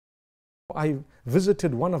I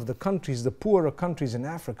visited one of the countries, the poorer countries in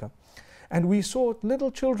Africa, and we saw little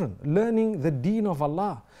children learning the deen of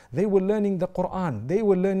Allah. They were learning the Quran, they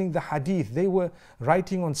were learning the hadith, they were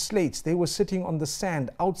writing on slates, they were sitting on the sand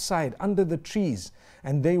outside under the trees,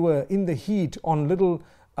 and they were in the heat on little,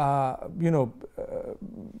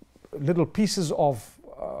 little pieces of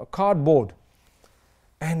cardboard,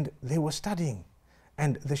 and they were studying.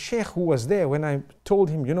 And the sheikh who was there, when I told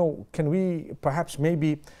him, can we perhaps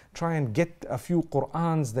maybe try and get a few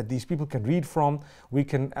Qur'ans that these people can read from, we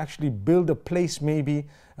can actually build a place maybe,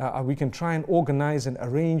 we can try and organize and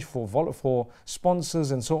arrange for sponsors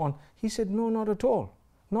and so on. He said, no, not at all.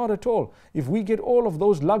 Not at all. If we get all of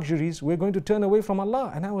those luxuries, we're going to turn away from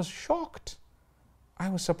Allah. And I was shocked. I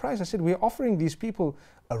was surprised. I said, we're offering these people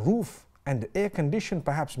a roof and air condition,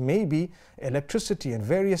 perhaps maybe electricity and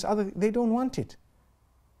various other, they don't want it.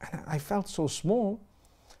 And I felt so small,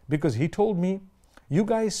 because he told me, you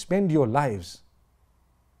guys spend your lives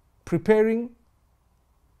preparing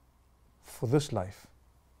for this life.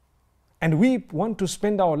 And we want to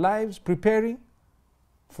spend our lives preparing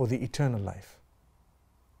for the eternal life.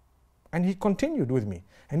 And he continued with me.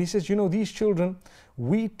 And he says, these children,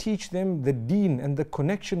 we teach them the deen and the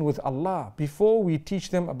connection with Allah before we teach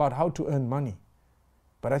them about how to earn money.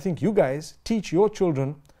 But I think you guys teach your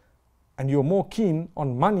children, and you're more keen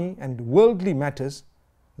on money and worldly matters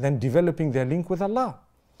than developing their link with Allah.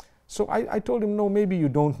 So I told him, no, maybe you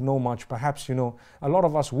don't know much. Perhaps, a lot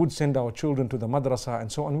of us would send our children to the madrasa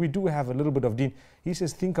and so on. We do have a little bit of deen. He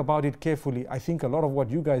says, think about it carefully. I think a lot of what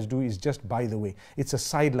you guys do is just by the way. It's a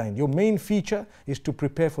sideline. Your main feature is to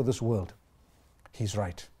prepare for this world. He's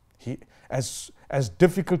right. As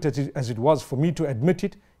difficult as it was for me to admit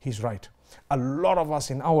it, he's right. A lot of us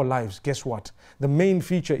in our lives, guess what? The main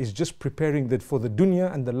feature is just preparing for the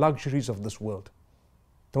dunya and the luxuries of this world.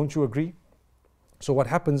 Don't you agree? So what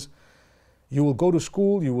happens? You will go to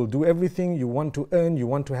school, you will do everything, you want to earn, you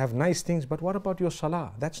want to have nice things, but what about your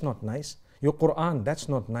salah? That's not nice. Your Quran, that's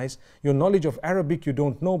not nice. Your knowledge of Arabic, you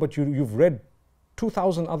don't know, but you've read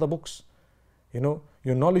 2,000 other books. Your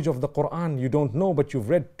knowledge of the Quran, you don't know, but you've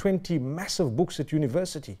read 20 massive books at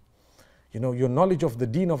university. Your knowledge of the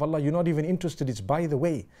deen of Allah, you're not even interested. It's by the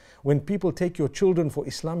way. When people take your children for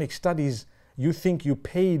Islamic studies, you think you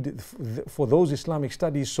paid for those Islamic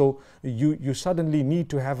studies, so you suddenly need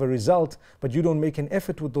to have a result, but you don't make an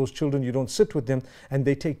effort with those children, you don't sit with them, and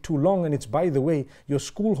they take too long, and it's by the way, your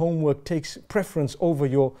school homework takes preference over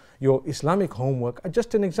your Islamic homework.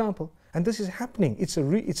 Just an example. And this is happening. It's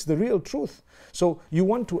the real truth. So you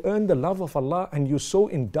want to earn the love of Allah, and you're so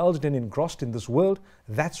indulged and engrossed in this world.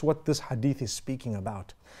 That's what this hadith is speaking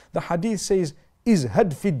about. The hadith says,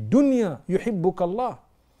 "Izhad fi dunya yuhibbuk Allah."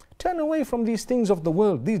 Turn away from these things of the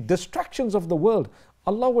world, these distractions of the world.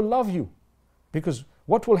 Allah will love you. Because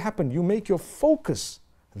what will happen? You make your focus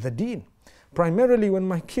the deen. Primarily when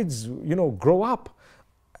my kids, grow up,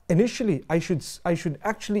 initially I should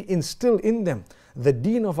actually instill in them the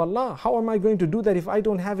deen of Allah. How am I going to do that if I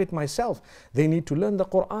don't have it myself? They need to learn the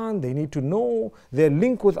Quran. They need to know their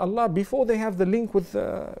link with Allah before they have the link with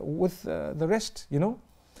the rest,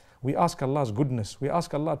 We ask Allah's goodness. We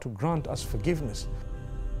ask Allah to grant us forgiveness.